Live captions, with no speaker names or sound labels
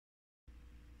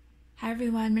Hi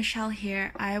everyone, Michelle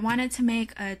here. I wanted to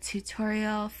make a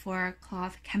tutorial for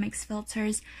cloth chemex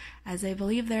filters as I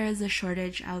believe there is a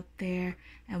shortage out there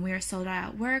and we are sold out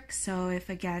at work, so if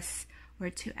a guest were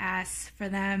to ask for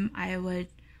them, I would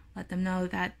let them know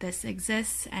that this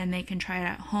exists and they can try it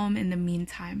at home in the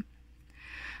meantime.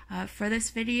 For this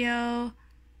video,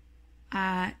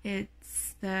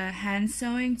 it's the hand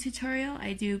sewing tutorial.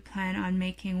 I do plan on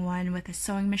making one with a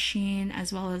sewing machine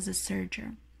as well as a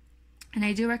serger. And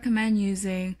I do recommend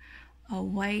using a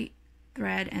white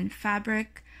thread and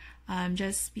fabric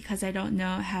just because I don't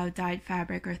know how dyed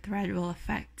fabric or thread will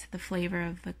affect the flavor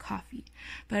of the coffee.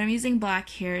 But I'm using black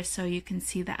here so you can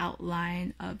see the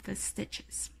outline of the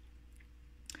stitches.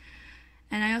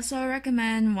 And I also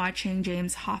recommend watching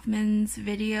James Hoffman's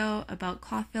video about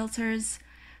cloth filters.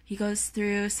 He goes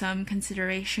through some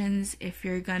considerations if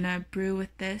you're gonna brew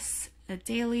with this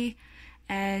daily,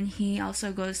 and he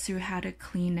also goes through how to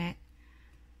clean it.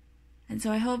 And so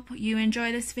I hope you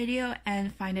enjoy this video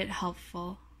and find it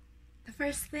helpful. The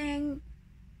first thing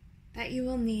that you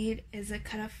will need is a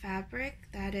cut of fabric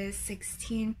that is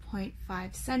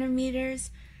 16.5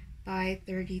 centimeters by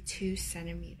 32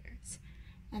 centimeters.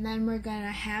 And then we're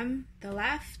gonna hem the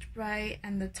left, right,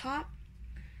 and the top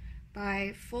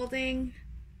by folding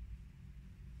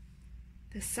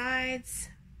the sides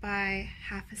by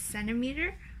 1/2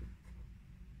 centimeter.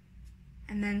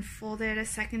 And then fold it a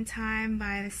second time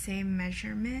by the same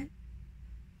measurement.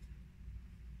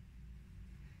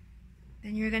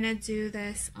 Then you're gonna do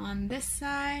this on this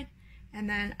side and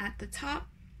then at the top.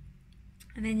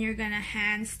 And then you're gonna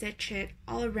hand stitch it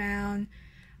all around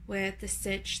with the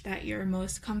stitch that you're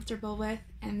most comfortable with,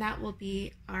 and that will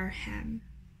be our hem.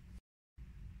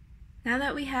 Now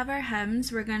that we have our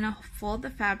hems, we're gonna fold the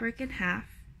fabric in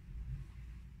half.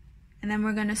 And then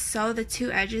we're gonna sew the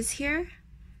two edges here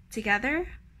together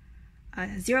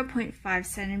 0.5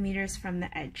 centimeters from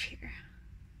the edge here.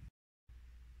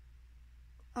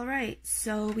 Alright,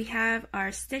 so we have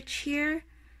our stitch here.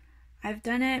 I've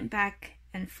done it back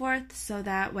and forth so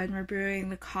that when we're brewing,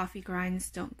 the coffee grinds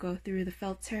don't go through the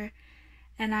filter.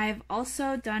 And I've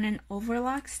also done an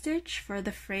overlock stitch for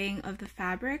the fraying of the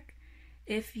fabric.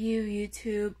 If you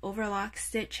YouTube overlock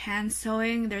stitch hand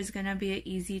sewing, there's gonna be an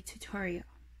easy tutorial.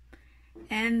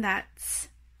 And that's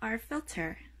our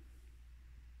filter.